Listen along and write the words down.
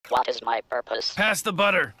What is my purpose? Pass the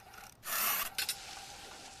butter.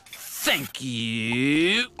 Thank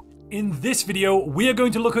you. In this video, we are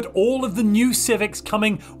going to look at all of the new Civics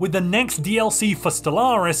coming with the next DLC for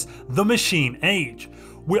Stellaris, the Machine Age.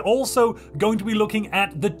 We're also going to be looking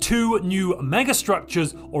at the 2 new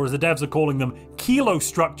Megastructures, or as the devs are calling them, Kilo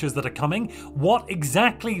Structures that are coming, what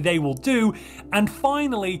exactly they will do, and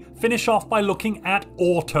finally finish off by looking at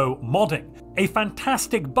Automodding, a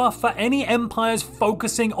fantastic buff for any empires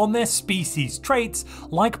focusing on their species traits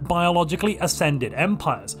like biologically ascended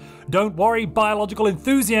empires. Don't worry, biological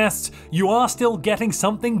enthusiasts, you are still getting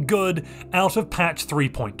something good out of patch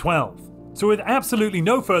 3.12. So with absolutely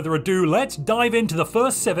no further ado, let's dive into the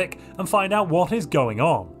first Civic and find out what is going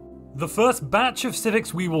on. The first batch of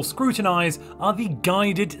Civics we will scrutinise are the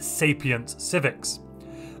guided Sapience Civics.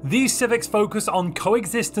 These Civics focus on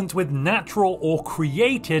coexistence with natural or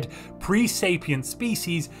created pre-sapient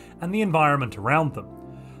species and the environment around them.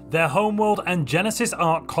 Their homeworld and Genesis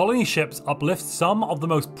Ark colony ships uplift some of the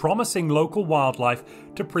most promising local wildlife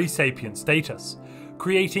to pre-sapient status,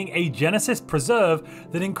 creating a Genesis preserve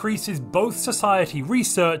that increases both society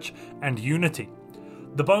research and unity.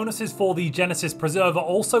 The bonuses for the Genesis preserve are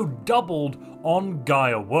also doubled on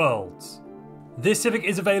Gaia worlds. This Civic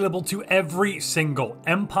is available to every single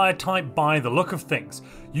empire type by the look of things.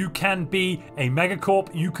 You can be a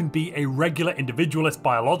megacorp, you can be a regular individualist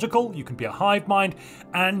biological, you can be a hive mind,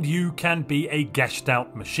 and you can be a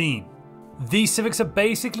Gestalt machine. These Civics are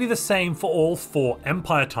basically the same for all 4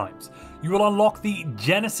 empire types. You will unlock the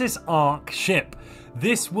Genesis Ark ship.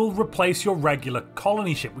 This will replace your regular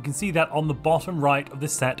colony ship. We can see that on the bottom right of the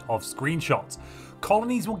set of screenshots.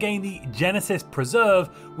 Colonies will gain the Genesis Preserve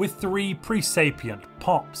with 3 pre-sapient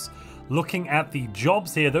pops. Looking at the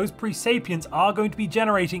jobs here, those pre-sapients are going to be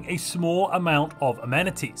generating a small amount of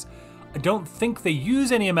amenities. I don't think they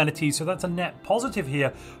use any amenities, so that's a net positive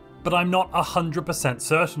here, but I'm not 100%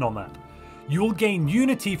 certain on that. You will gain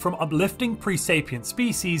unity from uplifting pre-sapient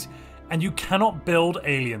species, and you cannot build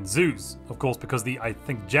alien zoos, of course, because the, I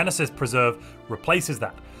think, Genesis Preserve replaces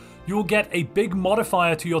that. You will get a big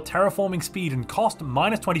modifier to your terraforming speed and cost,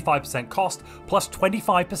 minus 25% cost, plus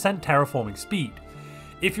 25% terraforming speed.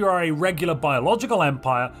 If you are a regular biological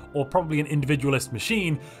empire, or probably an individualist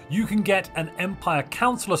machine, you can get an Empire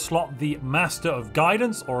Counselor slot, the Master of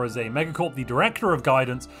Guidance, or as a Megacorp, the Director of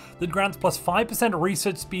Guidance, that grants plus 5%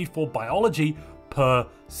 research speed for biology per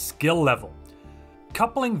skill level.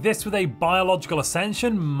 Coupling this with a biological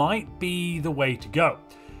ascension might be the way to go.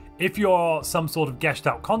 If you're some sort of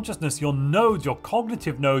Gestalt consciousness, your nodes, your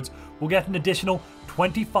cognitive nodes, will get an additional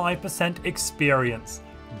 25% experience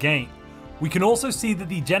gain. We can also see that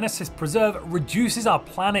the Genesis Preserve reduces our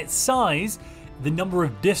planet's size, the number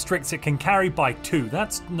of districts it can carry, by 2.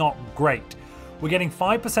 That's not great. We're getting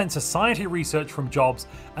 5% society research from jobs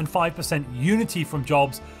and 5% unity from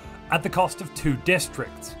jobs at the cost of 2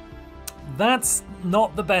 districts. That's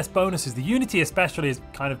not the best bonuses. The unity especially is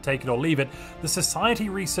kind of take it or leave it. The society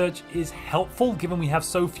research is helpful given we have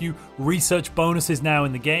so few research bonuses now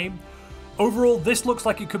in the game. Overall, this looks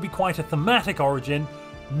like it could be quite a thematic origin,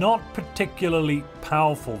 not particularly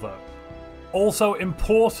powerful though. Also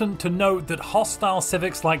important to note that hostile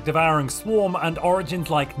civics like Devouring Swarm and origins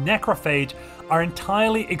like Necrophage are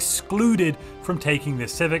entirely excluded from taking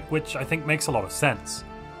this civic, which I think makes a lot of sense.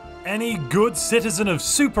 Any good citizen of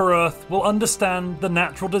Super Earth will understand the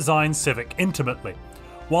natural design civic intimately.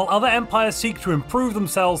 While other empires seek to improve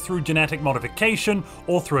themselves through genetic modification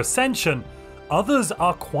or through ascension, others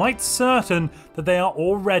are quite certain that they are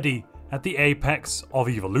already at the apex of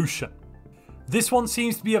evolution. This one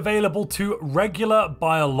seems to be available to regular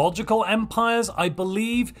biological empires, I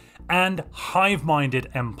believe, and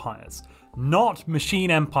hive-minded empires. Not machine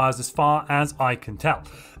empires as far as I can tell.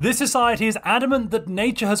 This society is adamant that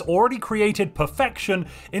nature has already created perfection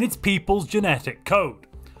in its people's genetic code.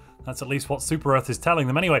 That's at least what Super Earth is telling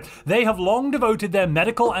them anyway. They have long devoted their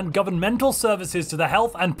medical and governmental services to the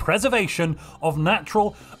health and preservation of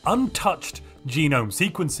natural, untouched genome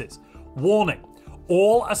sequences. Warning: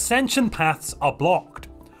 all ascension paths are blocked.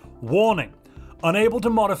 Warning: unable to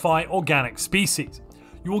modify organic species.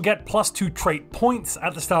 You will get +2 trait points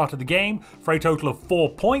at the start of the game for a total of 4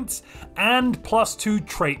 points, and +2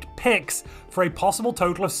 trait picks for a possible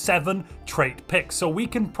total of 7 trait picks. So we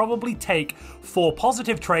can probably take 4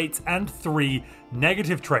 positive traits and 3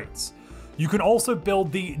 negative traits. You can also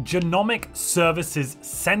build the Genomic Services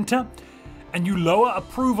Center, and you lower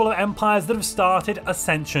approval of empires that have started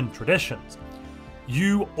ascension traditions.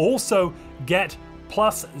 You also get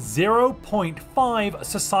plus 0.5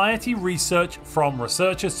 society research from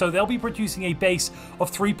researchers, so they'll be producing a base of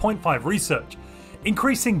 3.5 research.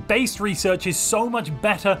 Increasing base research is so much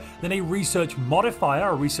better than a research modifier,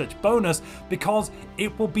 a research bonus, because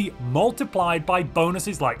it will be multiplied by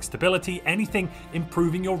bonuses like stability, anything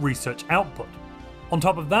improving your research output. On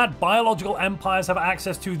top of that, biological empires have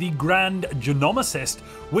access to the Grand Genomicist,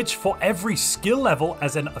 which for every skill level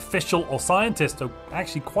as an official or scientist, so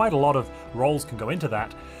actually quite a lot of roles can go into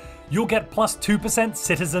that, you'll get plus 2%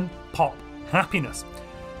 citizen pop happiness.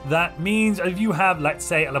 That means if you have, let's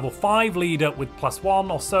say, a level 5 leader with plus 1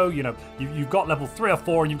 or so, you've got level 3 or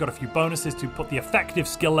 4 and you've got a few bonuses to put the effective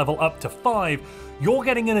skill level up to 5, you're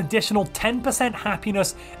getting an additional 10%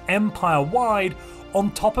 happiness empire-wide on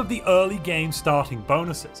top of the early game starting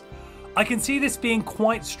bonuses. I can see this being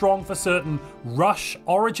quite strong for certain rush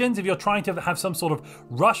origins. If you're trying to have some sort of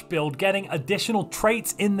rush build, getting additional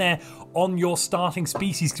traits in there on your starting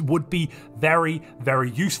species would be very, very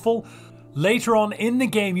useful. Later on in the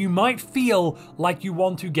game, you might feel like you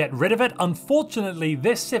want to get rid of it. Unfortunately,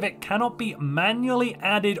 this Civic cannot be manually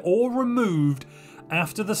added or removed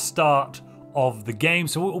after the start of the game,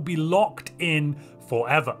 so it will be locked in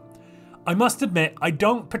forever. I must admit, I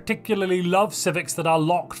don't particularly love Civics that are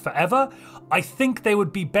locked forever. I think they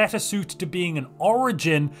would be better suited to being an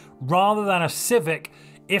Origin rather than a Civic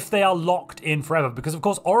if they are locked in forever, because of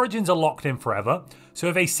course Origins are locked in forever. So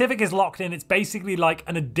if a Civic is locked in, it's basically like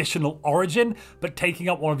an additional Origin, but taking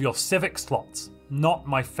up one of your Civic slots. Not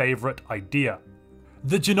my favorite idea.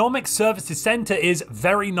 The Genomic Services Center is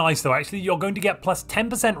very nice though. Actually, you're going to get plus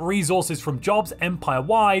 10% resources from jobs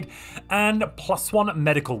empire-wide and plus 1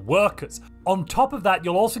 medical workers. On top of that,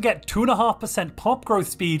 you'll also get 2.5% pop growth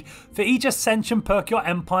speed for each Ascension perk your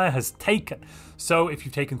empire has taken. So if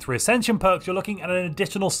you've taken 3 Ascension perks, you're looking at an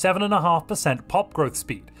additional 7.5% pop growth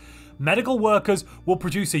speed. Medical workers will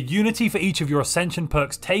produce a unity for each of your Ascension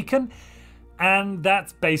perks taken, and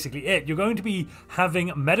that's basically it. You're going to be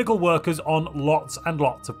having medical workers on lots and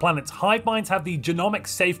lots of planets. Hive minds have the Genomic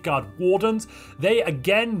Safeguard Wardens. They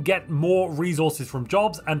again get more resources from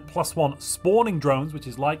jobs and plus 1 spawning drones, which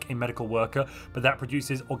is like a medical worker, but that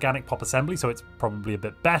produces organic pop assembly, so it's probably a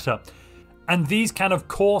bit better. And these can of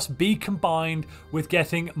course be combined with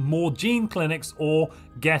getting more gene clinics or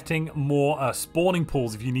getting more spawning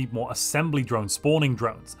pools if you need more assembly drones, spawning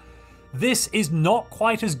drones. This is not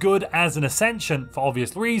quite as good as an Ascension for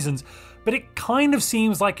obvious reasons, but it kind of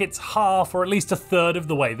seems like it's half or at least a third of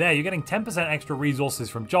the way there. You're getting 10% extra resources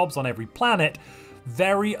from jobs on every planet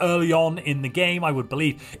very early on in the game, I would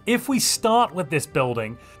believe. If we start with this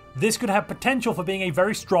building, this could have potential for being a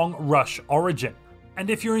very strong rush origin. And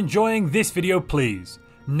if you're enjoying this video, please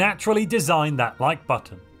naturally design that like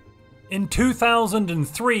button. In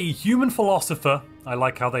 2003, human philosopher, I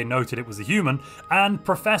like how they noted it was a human, and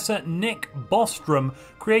Professor Nick Bostrom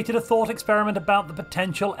created a thought experiment about the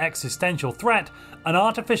potential existential threat an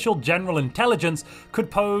artificial general intelligence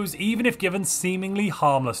could pose even if given seemingly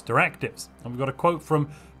harmless directives. And we've got a quote from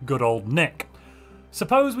good old Nick.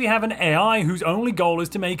 Suppose we have an AI whose only goal is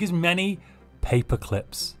to make as many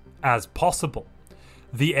paperclips as possible.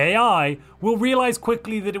 The AI will realize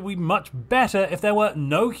quickly that it would be much better if there were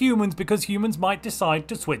no humans, because humans might decide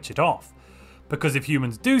to switch it off. Because if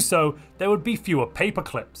humans do so, there would be fewer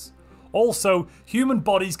paperclips. Also, human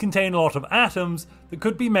bodies contain a lot of atoms that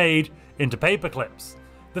could be made into paperclips.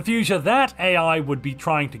 The future that AI would be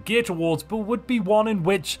trying to gear towards would be one in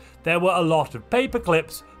which there were a lot of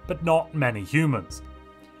paperclips, but not many humans.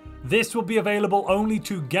 This will be available only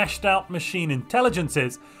to Gestalt machine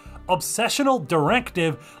intelligences. Obsessional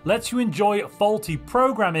Directive lets you enjoy faulty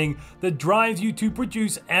programming that drives you to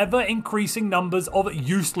produce ever-increasing numbers of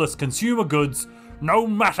useless consumer goods, no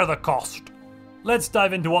matter the cost. Let's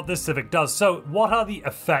dive into what this Civic does. So, what are the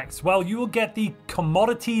effects? Well, you will get the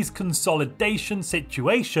commodities consolidation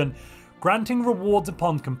situation, granting rewards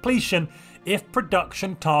upon completion if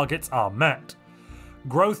production targets are met.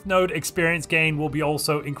 Growth node experience gain will be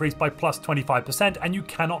also increased by plus 25%, and you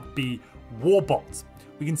cannot be warbots.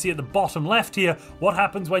 We can see at the bottom left here what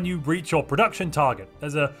happens when you reach your production target.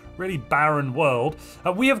 There's a really barren world.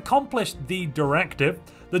 We have accomplished the directive.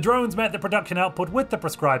 The drones met the production output with the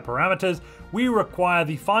prescribed parameters. We require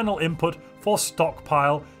the final input for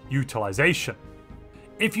stockpile utilization.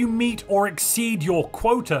 If you meet or exceed your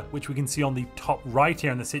quota, which we can see on the top right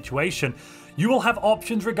here in the situation, you will have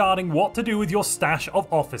options regarding what to do with your stash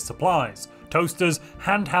of office supplies, toasters,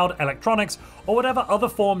 handheld electronics, or whatever other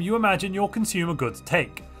form you imagine your consumer goods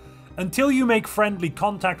take. Until you make friendly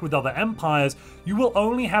contact with other empires, you will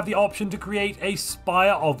only have the option to create a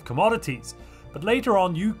spire of commodities, but later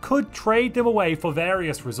on you could trade them away for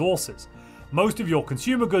various resources. Most of your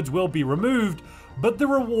consumer goods will be removed, but the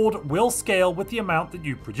reward will scale with the amount that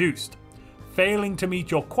you produced. failing to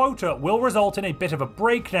meet your quota will result in a bit of a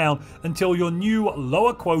breakdown until your new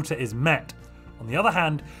lower quota is met. On the other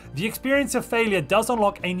hand, the experience of failure does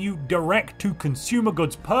unlock a new direct-to-consumer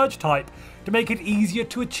goods purge type to make it easier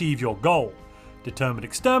to achieve your goal. Determined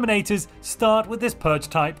exterminators start with this purge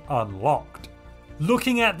type unlocked.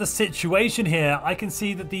 Looking at the situation here, I can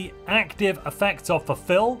see that the active effects of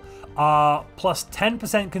Fulfill are plus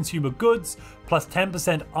 10% consumer goods, plus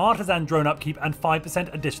 10% artisan drone upkeep, and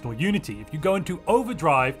 5% additional unity. If you go into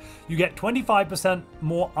overdrive, you get 25%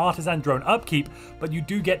 more artisan drone upkeep, but you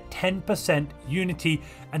do get 10% unity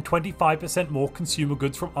and 25% more consumer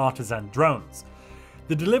goods from artisan drones.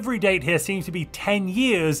 The delivery date here seems to be 10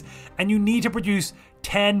 years, and you need to produce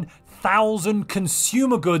 10,000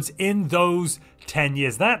 consumer goods in those 10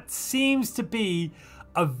 years. That seems to be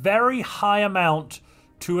a very high amount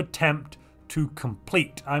to attempt to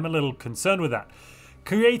complete. I'm a little concerned with that.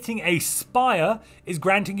 Creating a spire is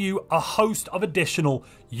granting you a host of additional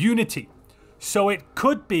unity. So it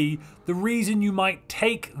could be the reason you might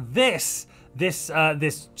take this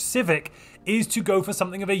Civic is to go for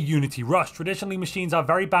something of a unity rush. Traditionally, machines are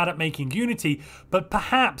very bad at making unity, but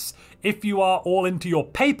perhaps if you are all into your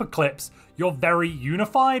paperclips, you're very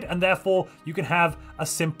unified, and therefore you can have a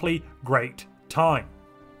simply great time.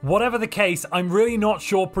 Whatever the case, I'm really not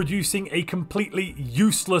sure producing a completely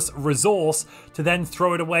useless resource to then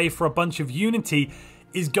throw it away for a bunch of unity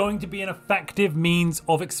is going to be an effective means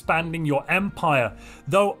of expanding your empire.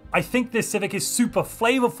 Though I think this Civic is super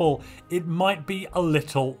flavorful, it might be a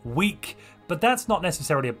little weak. But that's not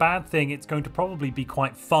necessarily a bad thing. It's going to probably be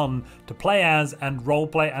quite fun to play as and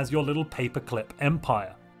roleplay as your little paperclip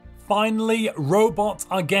empire. Finally, robots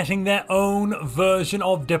are getting their own version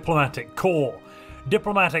of Diplomatic Core.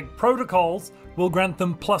 Diplomatic Protocols will grant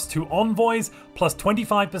them +2 envoys, plus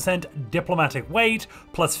 25% diplomatic weight,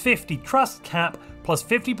 plus 50 trust cap, plus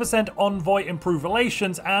 50% envoy improve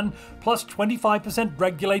relations, and plus 25%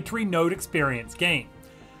 regulatory node experience gain.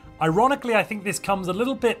 Ironically, I think this comes a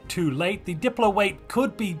little bit too late. The Diplo weight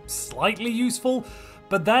could be slightly useful,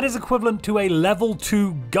 but that is equivalent to a level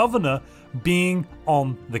 2 governor being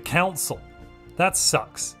on the council. That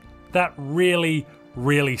sucks. That really,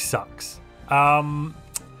 really sucks.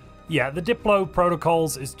 Yeah, the Diplo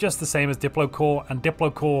protocols is just the same as Diplo Core, and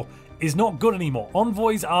Diplo Core is not good anymore.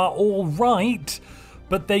 Envoys are all right,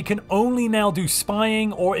 but they can only now do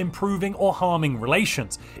spying or improving or harming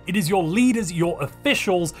relations. It is your leaders, your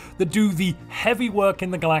officials, that do the heavy work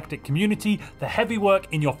in the galactic community, the heavy work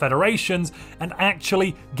in your federations, and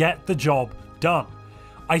actually get the job done.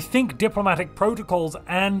 I think diplomatic protocols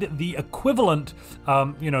and the equivalent,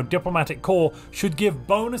 diplomatic core should give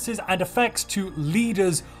bonuses and effects to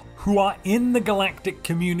leaders who are in the galactic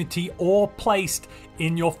community or placed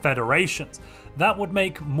in your federations. That would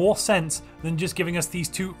make more sense than just giving us these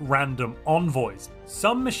two random envoys.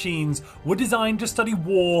 Some machines were designed to study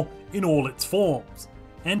war in all its forms.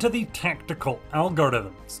 Enter the tactical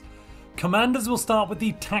algorithms. Commanders will start with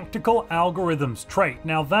the tactical algorithms trait.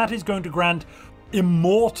 Now that is going to grant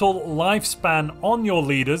immortal lifespan on your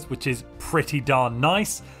leaders, which is pretty darn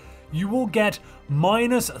nice. You will get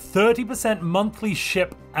minus 30% monthly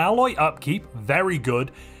ship alloy upkeep, very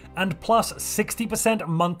good, and plus 60%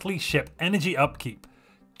 monthly ship energy upkeep.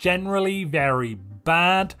 Generally very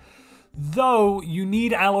bad, though you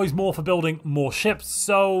need alloys more for building more ships,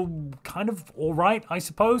 so kind of alright, I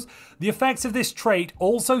suppose. The effects of this trait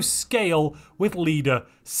also scale with leader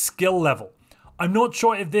skill level. I'm not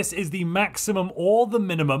sure if this is the maximum or the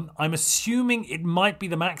minimum. I'm assuming it might be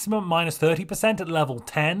the maximum, minus 30% at level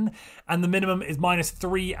 10, and the minimum is minus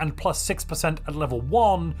 3 and plus 6% at level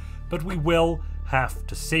 1, but we will have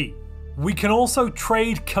to see. We can also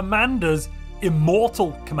trade commanders,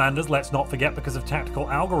 immortal commanders, let's not forget because of tactical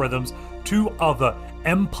algorithms, to other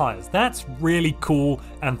empires. That's really cool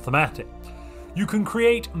and thematic. You can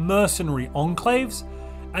create mercenary enclaves,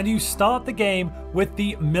 and you start the game with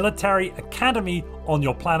the military academy on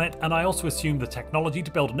your planet, and I also assume the technology to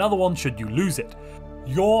build another one should you lose it.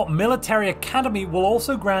 Your military academy will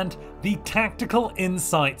also grant the tactical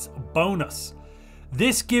insights bonus.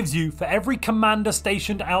 This gives you, for every commander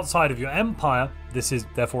stationed outside of your empire, this is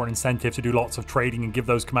therefore an incentive to do lots of trading and give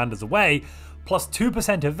those commanders away, plus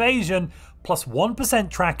 2% evasion, plus 1%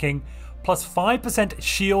 tracking, plus 5%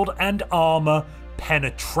 shield and armor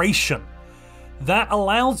penetration. That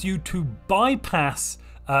allows you to bypass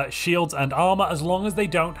shields and armor as long as they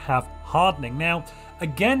don't have hardening. Now,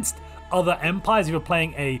 against other empires, if you're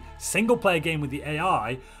playing a single player game with the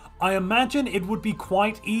AI, I imagine it would be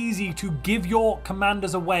quite easy to give your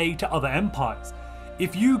commanders away to other empires.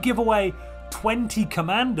 If you give away 20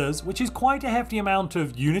 commanders, which is quite a hefty amount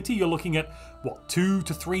of unity. You're looking at, what, 2,000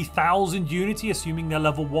 to 3,000 unity, assuming they're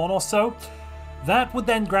level 1 or so. That would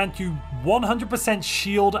then grant you 100%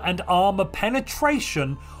 shield and armor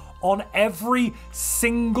penetration on every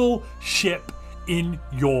single ship in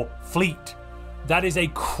your fleet. That is a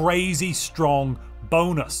crazy strong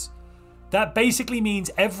bonus. That basically means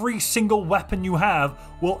every single weapon you have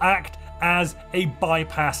will act as a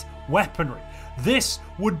bypass weaponry. This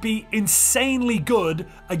would be insanely good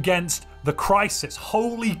against the Crisis.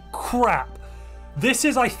 Holy crap. This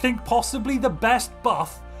is, I think, possibly the best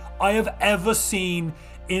buff I have ever seen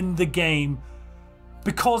in the game,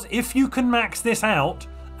 because if you can max this out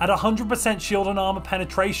at 100% shield and armor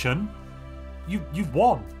penetration, you've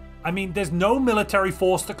won. I mean, there's no military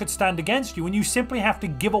force that could stand against you, and you simply have to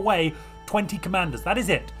give away 20 commanders. That is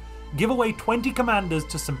it. Give away 20 commanders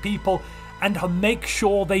to some people and make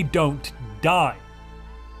sure they don't die.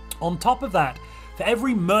 On top of that, for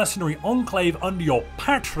every mercenary enclave under your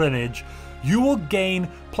patronage, you will gain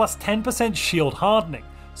plus 10% shield hardening.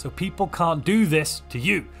 So people can't do this to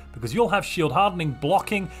you, because you'll have shield hardening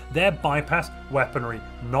blocking their bypass weaponry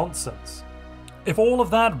nonsense. If all of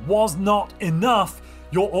that was not enough,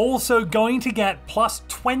 you're also going to get plus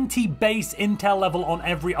 20 base intel level on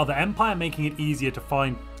every other empire, making it easier to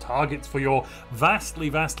find targets for your vastly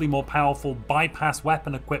more powerful bypass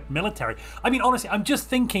weapon equipped military. I mean, honestly, I'm just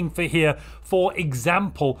thinking for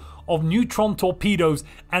example, of neutron torpedoes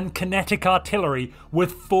and kinetic artillery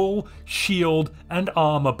with full shield and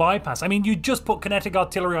armor bypass. I mean, you'd just put kinetic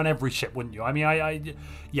artillery on every ship, wouldn't you? I mean,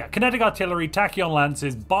 yeah, kinetic artillery, tachyon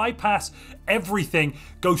lances, bypass everything,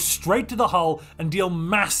 go straight to the hull and deal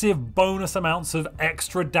massive bonus amounts of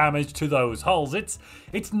extra damage to those hulls. It's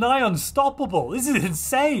nigh unstoppable. This is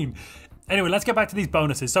insane. Anyway, let's get back to these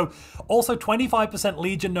bonuses. So, also 25%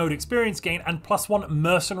 Legion node experience gain and +1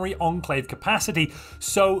 mercenary enclave capacity,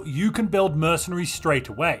 so you can build mercenaries straight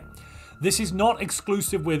away. This is not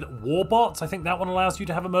exclusive with Warbots. I think that one allows you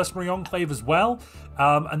to have a mercenary enclave as well.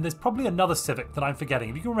 And there's probably another Civic that I'm forgetting.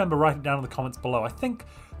 If you can remember, write it down in the comments below. I think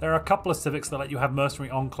there are a couple of Civics that let you have mercenary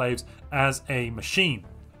enclaves as a machine.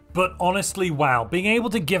 But honestly, wow, being able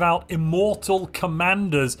to give out immortal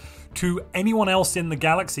commanders to anyone else in the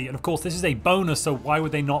galaxy, and of course this is a bonus, so why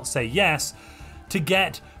would they not say yes, to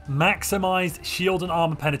get maximized shield and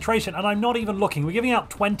armor penetration. And I'm not even looking, we're giving out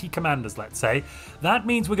 20 commanders, let's say. That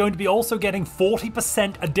means we're going to be also getting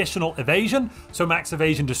 40% additional evasion, so max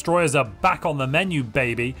evasion destroyers are back on the menu,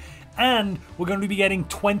 baby. And we're going to be getting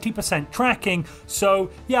 20% tracking, so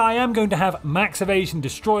yeah, I am going to have max evasion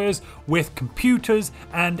destroyers with computers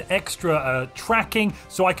and extra tracking,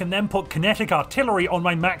 so I can then put kinetic artillery on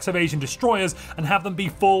my max evasion destroyers and have them be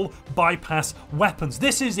full bypass weapons.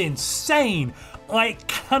 This is insane. I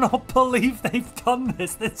cannot believe they've done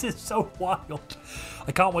this. This is so wild.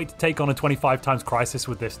 I can't wait to take on a 25 times Crisis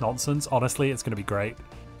with this nonsense. Honestly, it's going to be great.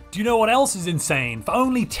 Do you know what else is insane? For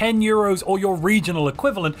only €10 or your regional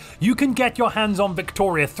equivalent, you can get your hands on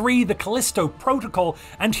Victoria 3, the Callisto Protocol,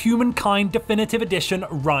 and Humankind Definitive Edition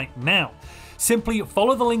right now. Simply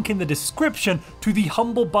follow the link in the description to the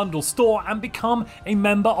Humble Bundle store and become a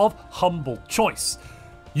member of Humble Choice.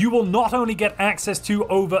 You will not only get access to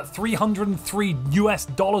over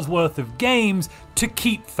 $303 worth of games to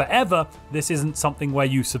keep forever. This isn't something where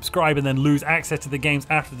you subscribe and then lose access to the games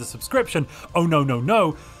after the subscription. Oh no, no,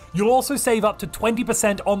 no. You'll also save up to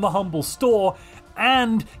 20% on the Humble store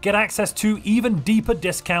and get access to even deeper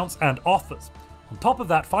discounts and offers. On top of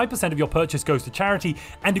that, 5% of your purchase goes to charity,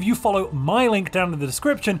 and if you follow my link down in the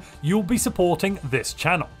description, you'll be supporting this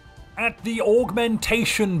channel. At the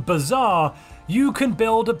Augmentation Bazaar, you can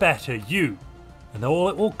build a better you, and all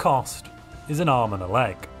it will cost is an arm and a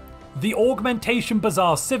leg. The Augmentation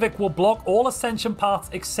Bazaar Civic will block all Ascension paths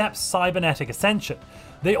except Cybernetic Ascension.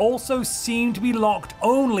 They also seem to be locked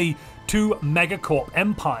only to Megacorp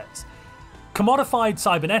empires. Commodified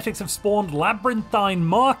cybernetics have spawned labyrinthine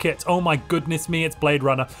markets, oh my goodness me, it's Blade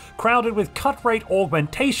Runner, crowded with cut-rate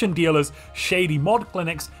augmentation dealers, shady mod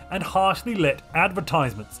clinics, and harshly lit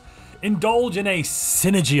advertisements. Indulge in a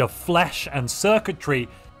synergy of flesh and circuitry,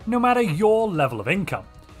 no matter your level of income.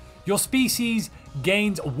 Your species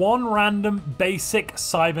gains one random basic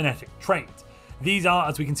cybernetic trait. These are,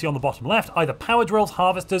 as we can see on the bottom left, either power drills,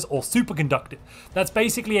 harvesters, or superconductive. That's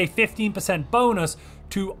basically a 15% bonus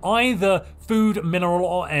to either food, mineral,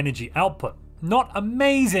 or energy output. Not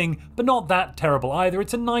amazing, but not that terrible either.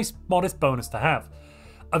 It's a nice, modest bonus to have.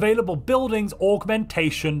 Available buildings,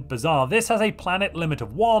 Augmentation Bazaar. This has a planet limit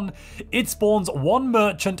of 1. It spawns 1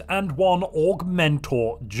 merchant and 1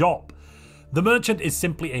 augmentor job. The merchant is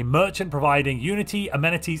simply a merchant providing Unity,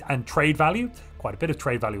 amenities, and trade value, quite a bit of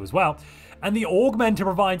trade value as well. And the augmenter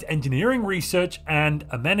provides engineering research and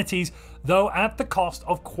amenities, though at the cost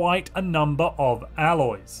of quite a number of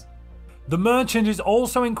alloys. The merchant is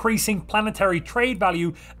also increasing planetary trade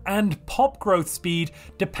value and pop growth speed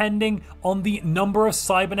depending on the number of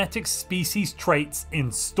cybernetic species traits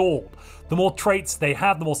installed. The more traits they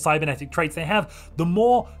have, the more cybernetic traits they have, the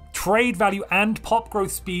more trade value and pop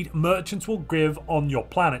growth speed merchants will give on your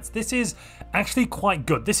planets. This is actually quite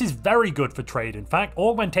good. This is very good for trade. In fact,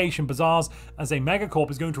 Augmentation Bazaars as a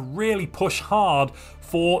megacorp is going to really push hard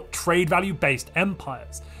for trade value based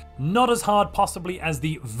empires. Not as hard possibly as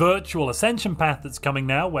the virtual ascension path that's coming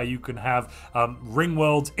now, where you can have ring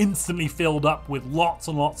worlds instantly filled up with lots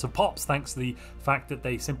and lots of pops, thanks to the fact that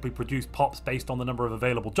they simply produce pops based on the number of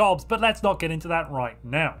available jobs, but let's not get into that right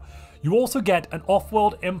now. You also get an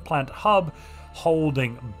off-world implant hub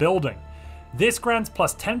holding building. This grants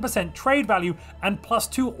plus 10% trade value and plus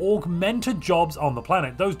 2 augmented jobs on the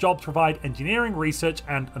planet. Those jobs provide engineering, research,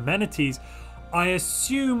 and amenities. I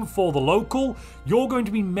assume for the local, you're going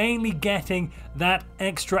to be mainly getting that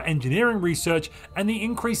extra engineering research, and the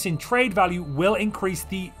increase in trade value will increase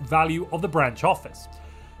the value of the branch office.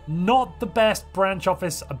 Not the best branch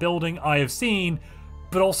office building I have seen,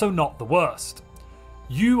 but also not the worst.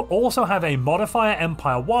 You also have a modifier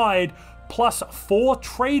empire-wide plus 4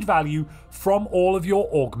 trade value from all of your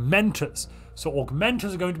augmenters. So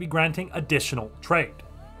augmenters are going to be granting additional trade.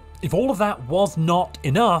 If all of that was not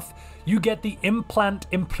enough, you get the Implant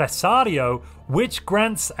Impresario, which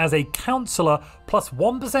grants as a counselor plus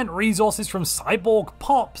 1% resources from cyborg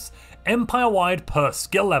pops empire-wide per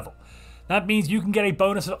skill level. That means you can get a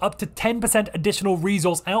bonus of up to 10% additional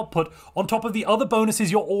resource output on top of the other bonuses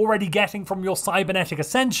you're already getting from your cybernetic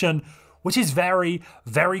ascension, which is very,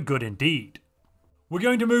 very good indeed. We're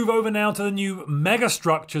going to move over now to the new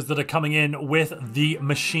megastructures that are coming in with the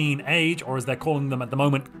machine age, or as they're calling them at the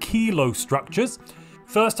moment, kilo structures.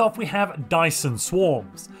 First off, we have Dyson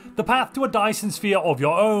swarms. The path to a Dyson sphere of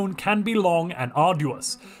your own can be long and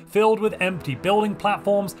arduous, filled with empty building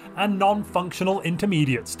platforms and non-functional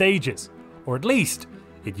intermediate stages. Or at least,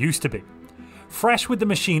 it used to be. Fresh with the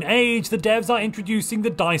machine age, the devs are introducing the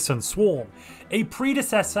Dyson Swarm, a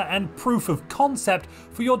predecessor and proof of concept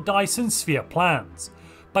for your Dyson sphere plans.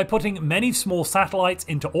 By putting many small satellites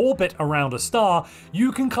into orbit around a star,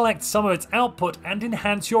 you can collect some of its output and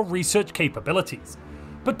enhance your research capabilities.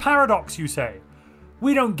 But paradox, you say.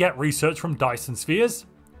 We don't get research from Dyson spheres.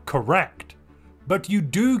 Correct. But you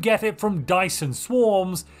do get it from Dyson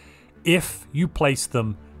swarms if you place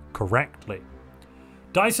them correctly.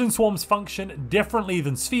 Dyson swarms function differently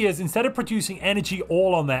than spheres. Instead of producing energy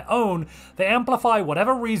all on their own, they amplify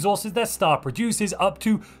whatever resources their star produces up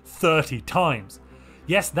to 30 times.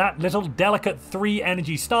 Yes, that little delicate 3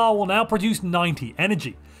 energy star will now produce 90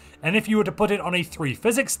 energy. And if you were to put it on a 3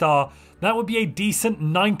 physics star, that would be a decent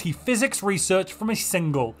 90 physics research from a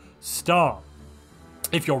single star.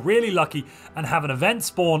 If you're really lucky and have an event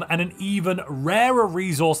spawn and an even rarer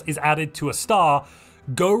resource is added to a star,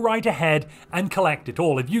 go right ahead and collect it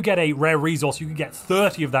all. If you get a rare resource, you can get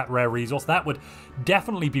 30 of that rare resource. That would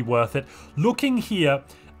definitely be worth it. Looking here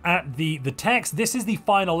at the text, this is the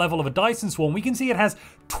final level of a Dyson Swarm. We can see it has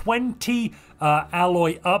 20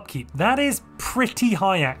 alloy upkeep. That is pretty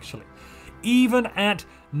high, actually. Even at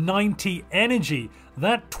 90 energy,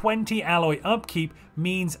 that 20 alloy upkeep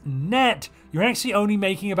means net you're actually only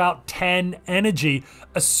making about 10 energy,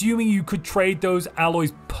 assuming you could trade those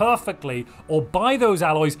alloys perfectly or buy those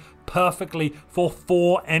alloys perfectly for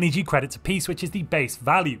 4 energy credits apiece, which is the base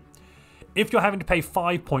value. If you're having to pay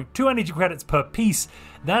 5.2 energy credits per piece,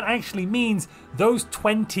 that actually means those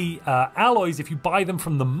 20 alloys, if you buy them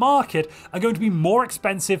from the market, are going to be more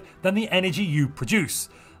expensive than the energy you produce,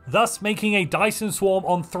 thus making a Dyson Swarm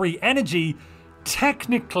on 3 energy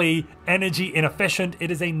technically energy inefficient. It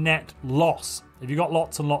is a net loss. If you've got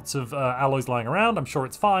lots and lots of alloys lying around, I'm sure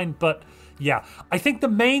it's fine, but yeah. I think the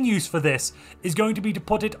main use for this is going to be to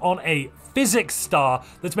put it on a physics star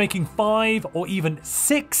that's making 5 or even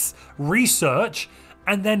 6 research,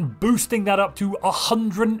 and then boosting that up to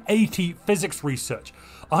 180 physics research.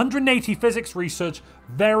 180 physics research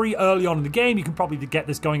very early on in the game. You can probably get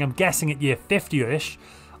this going, I'm guessing, at year 50-ish.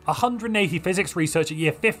 180 physics research at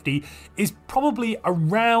year 50 is probably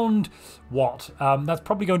around what? That's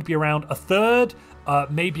probably going to be around a third,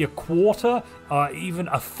 maybe a quarter, even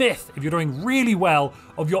a fifth if you're doing really well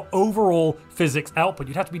of your overall physics output.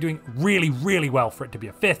 You'd have to be doing really, really well for it to be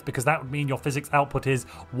a fifth, because that would mean your physics output is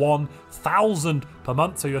 1,000 per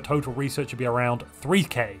month, so your total research would be around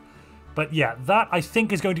 3k. But yeah, that I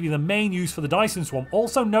think is going to be the main use for the Dyson Swarm.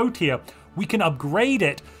 Also note here, we can upgrade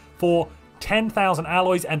it for 10,000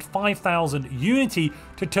 alloys and 5,000 unity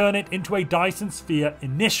to turn it into a Dyson Sphere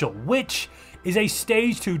Initial, which is a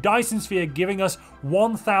stage 2 Dyson Sphere giving us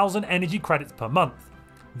 1,000 energy credits per month.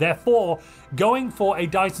 Therefore, going for a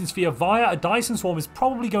Dyson Sphere via a Dyson Swarm is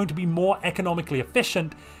probably going to be more economically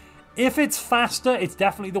efficient. If it's faster, it's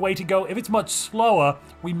definitely the way to go. If it's much slower,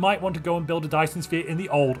 we might want to go and build a Dyson Sphere in the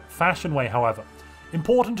old-fashioned way, however.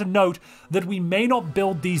 Important to note that we may not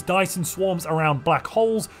build these Dyson swarms around black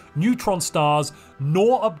holes, neutron stars,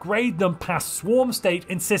 nor upgrade them past swarm state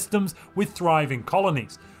in systems with thriving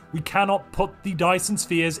colonies. We cannot put the Dyson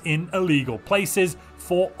spheres in illegal places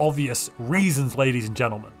for obvious reasons, ladies and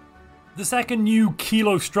gentlemen. The second new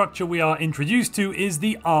kilo structure we are introduced to is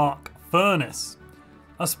the Arc Furnace.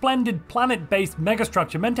 A splendid planet-based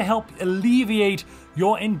megastructure meant to help alleviate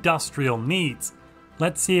your industrial needs.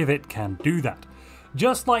 Let's see if it can do that.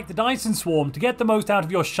 Just like the Dyson Swarm, to get the most out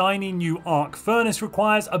of your shiny new Arc Furnace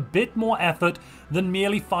requires a bit more effort than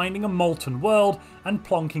merely finding a molten world and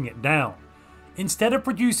plonking it down. Instead of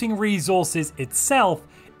producing resources itself,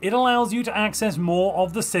 it allows you to access more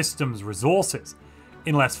of the system's resources.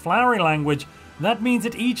 In less flowery language, that means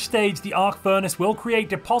at each stage the Arc Furnace will create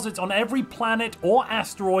deposits on every planet or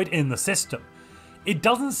asteroid in the system. It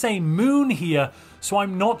doesn't say moon here, so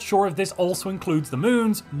I'm not sure if this also includes the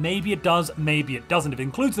moons. Maybe it does, maybe it doesn't. If it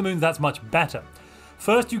includes the moons, that's much better.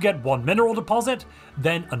 First you get one mineral deposit,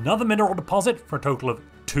 then another mineral deposit for a total of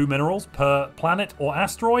 2 minerals per planet or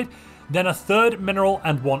asteroid, then a third mineral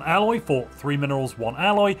and 1 alloy for 3 minerals, 1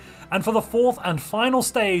 alloy, and for the fourth and final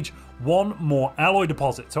stage, 1 more alloy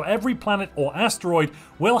deposit. So every planet or asteroid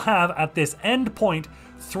will have at this end point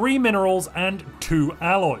 3 minerals and 2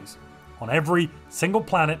 alloys on every single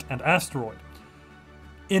planet and asteroid.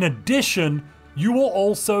 In addition, you will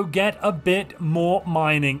also get a bit more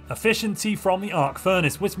mining efficiency from the Arc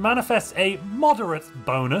Furnace, which manifests a moderate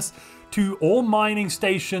bonus to all mining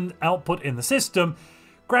station output in the system,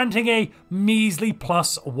 granting a measly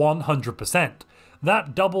plus 100%.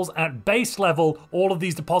 That doubles at base level all of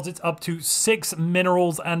these deposits up to 6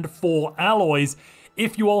 minerals and 4 alloys.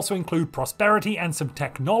 If you also include prosperity and some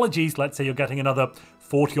technologies, let's say you're getting another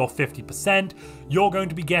 40 or 50%, you're going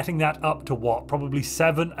to be getting that up to what? Probably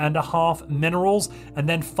 7.5 minerals and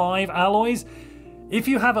then 5 alloys. If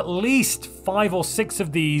you have at least 5 or 6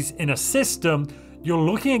 of these in a system, you're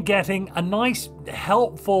looking at getting a nice,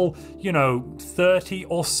 helpful, 30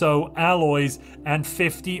 or so alloys and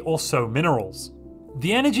 50 or so minerals.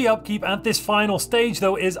 The energy upkeep at this final stage,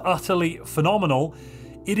 though, is utterly phenomenal.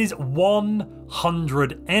 It is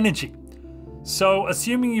 100 energy. So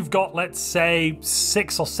assuming you've got, let's say,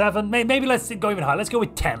 6 or 7, maybe let's go even higher, let's go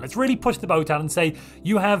with 10. Let's really push the boat out and say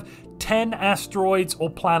you have 10 asteroids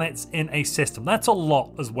or planets in a system. That's a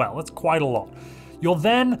lot as well, that's quite a lot. You're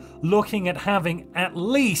then looking at having at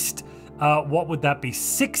least, what would that be,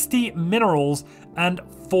 60 minerals and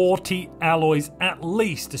 40 alloys at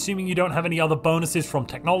least, assuming you don't have any other bonuses from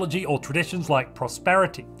technology or traditions like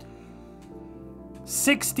prosperity.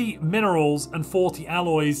 60 minerals and 40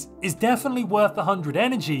 alloys is definitely worth the 100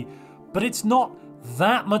 energy, but it's not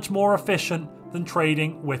that much more efficient than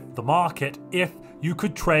trading with the market if you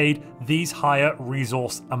could trade these higher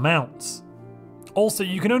resource amounts. Also,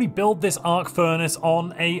 you can only build this Arc Furnace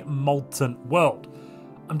on a molten world.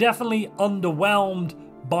 I'm definitely underwhelmed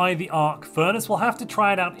by the Arc Furnace. We'll have to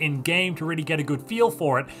try it out in game to really get a good feel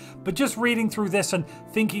for it, but just reading through this and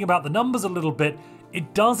thinking about the numbers a little bit,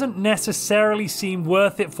 it doesn't necessarily seem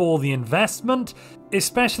worth it for the investment,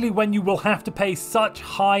 especially when you will have to pay such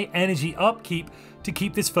high energy upkeep to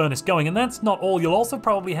keep this furnace going. And that's not all. You'll also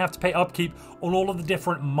probably have to pay upkeep on all of the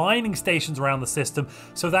different mining stations around the system,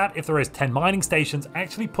 so that if there is 10 mining stations,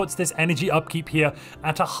 actually puts this energy upkeep here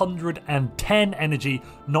at 110 energy,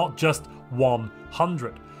 not just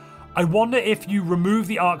 100. I wonder if you remove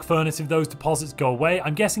the Arc Furnace, if those deposits go away.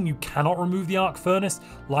 I'm guessing you cannot remove the Arc Furnace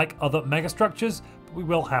like other megastructures, but we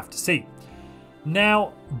will have to see.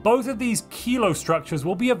 Now, both of these kilo structures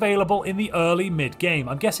will be available in the early mid-game.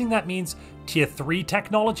 I'm guessing that means tier 3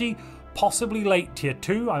 technology, possibly late tier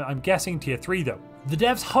 2. I'm guessing tier 3 though. The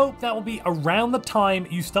devs hope that will be around the time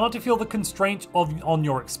you start to feel the constraints on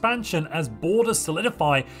your expansion as borders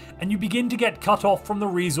solidify and you begin to get cut off from the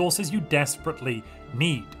resources you desperately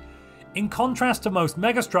need. In contrast to most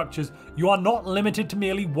megastructures, you are not limited to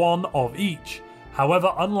merely one of each.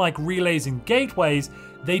 However, unlike relays and gateways,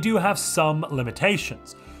 they do have some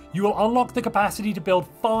limitations. You will unlock the capacity to build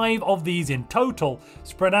 5 of these in total,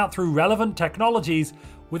 spread out through relevant technologies,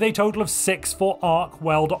 with a total of 6 for Arc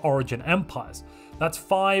Welder Origin Empires. That's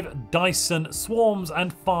 5 Dyson Swarms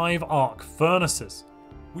and 5 Arc Furnaces.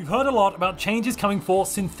 We've heard a lot about changes coming for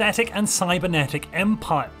synthetic and cybernetic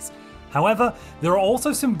empires. However, there are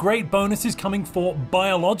also some great bonuses coming for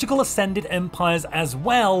biological ascended empires as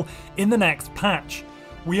well in the next patch.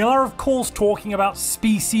 We are of course talking about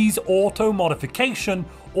species auto-modification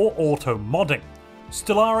or auto-modding.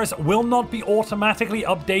 Stellaris will not be automatically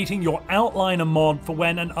updating your outliner mod for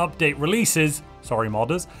when an update releases, sorry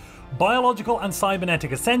modders. Biological and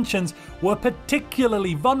cybernetic ascensions were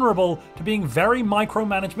particularly vulnerable to being very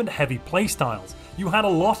micromanagement heavy playstyles. You had a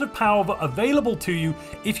lot of power available to you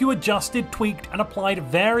if you adjusted, tweaked and applied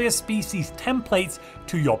various species templates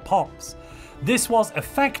to your pops. This was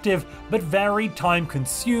effective but very time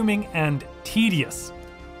consuming and tedious.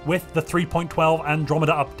 With the 3.12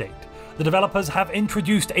 Andromeda update, the developers have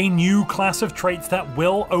introduced a new class of traits that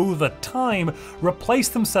will, over time, replace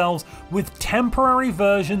themselves with temporary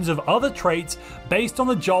versions of other traits based on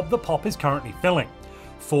the job the pop is currently filling.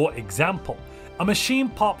 For example, a machine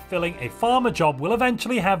pop filling a farmer job will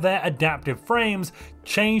eventually have their adaptive frames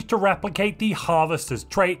changed to replicate the harvester's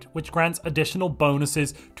trait, which grants additional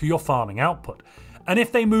bonuses to your farming output. And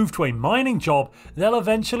if they move to a mining job, they'll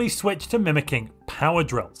eventually switch to mimicking power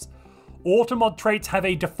drills. Automod traits have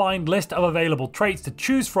a defined list of available traits to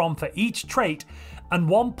choose from for each trait, and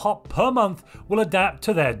one pop per month will adapt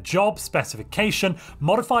to their job specification,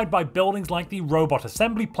 modified by buildings like the robot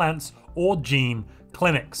assembly plants or gene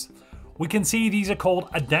clinics. We can see these are called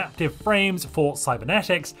adaptive frames for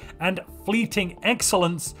cybernetics and fleeting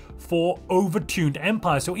excellence for overtuned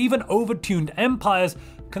empires. So even overtuned empires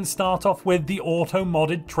can start off with the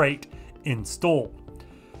auto-modded trait installed.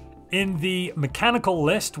 In the mechanical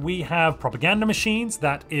list, we have propaganda machines,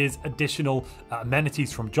 that is additional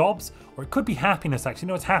amenities from jobs, or it could be happiness actually,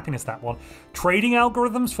 no it's happiness that one. Trading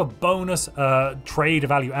algorithms for bonus trade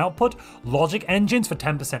value output, logic engines for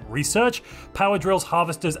 10% research, power drills,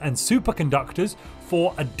 harvesters and superconductors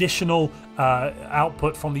for additional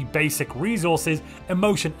output from the basic resources,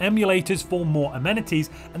 emotion emulators for more amenities,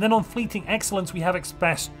 and then on fleeting excellence we have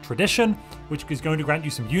express tradition, which is going to grant you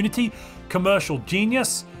some unity, commercial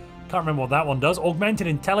genius, can't remember what that one does. Augmented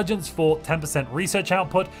intelligence for 10% research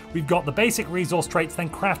output. We've got the basic resource traits, then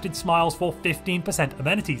crafted smiles for 15%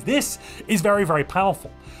 amenities. This is very, very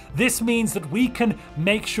powerful. This means that we can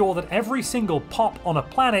make sure that every single pop on a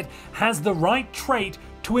planet has the right trait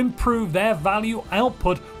to improve their value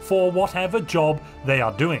output for whatever job they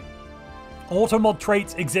are doing. Automod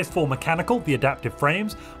traits exist for mechanical, the adaptive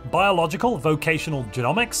frames, biological, vocational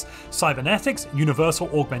genomics, cybernetics, universal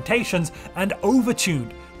augmentations, and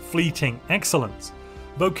overtuned, fleeting excellence.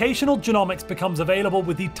 Vocational genomics becomes available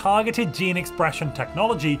with the targeted gene expression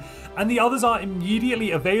technology, and the others are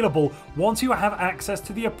immediately available once you have access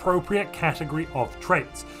to the appropriate category of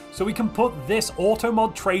traits. So we can put this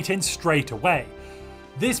automod trait in straight away.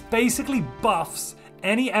 This basically buffs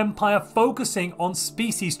any empire focusing on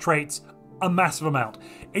species traits a massive amount.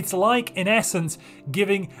 It's like, in essence,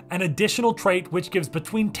 giving an additional trait which gives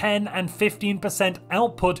between 10 and 15%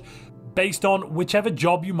 output based on whichever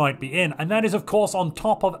job you might be in. And that is of course on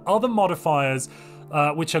top of other modifiers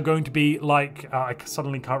which are going to be like, I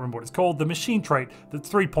suddenly can't remember what it's called, the machine trait that's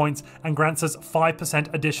 3 points and grants us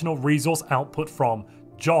 5% additional resource output from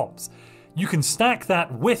jobs. You can stack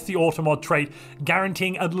that with the automod trait,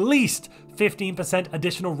 guaranteeing at least 15%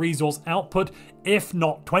 additional resource output, if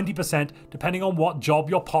not 20%, depending on what job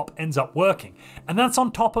your pop ends up working. And that's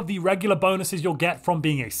on top of the regular bonuses you'll get from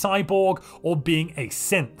being a cyborg or being a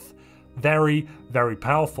synth. Very, very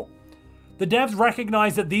powerful. The devs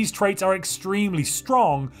recognize that these traits are extremely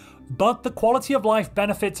strong, but the quality of life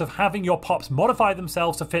benefits of having your pops modify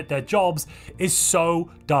themselves to fit their jobs is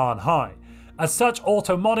so darn high. As such,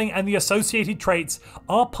 auto-modding and the associated traits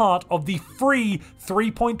are part of the free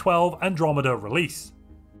 3.12 Andromeda release.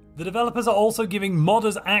 The developers are also giving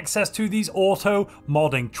modders access to these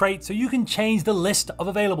auto-modding traits, so you can change the list of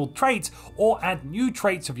available traits or add new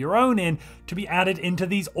traits of your own in to be added into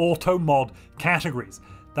these auto-mod categories.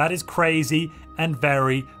 That is crazy and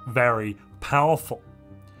very, very powerful.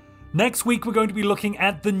 Next week we're going to be looking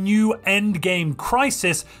at the new endgame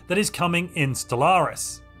crisis that is coming in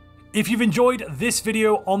Stellaris. If you've enjoyed this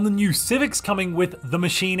video on the new Civics coming with the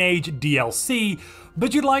Machine Age DLC,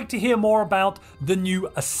 but you'd like to hear more about the new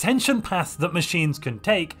ascension paths that machines can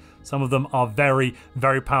take, some of them are very,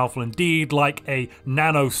 very powerful indeed, like a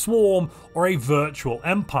nano swarm or a virtual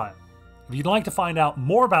empire. If you'd like to find out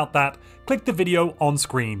more about that, click the video on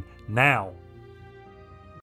screen now.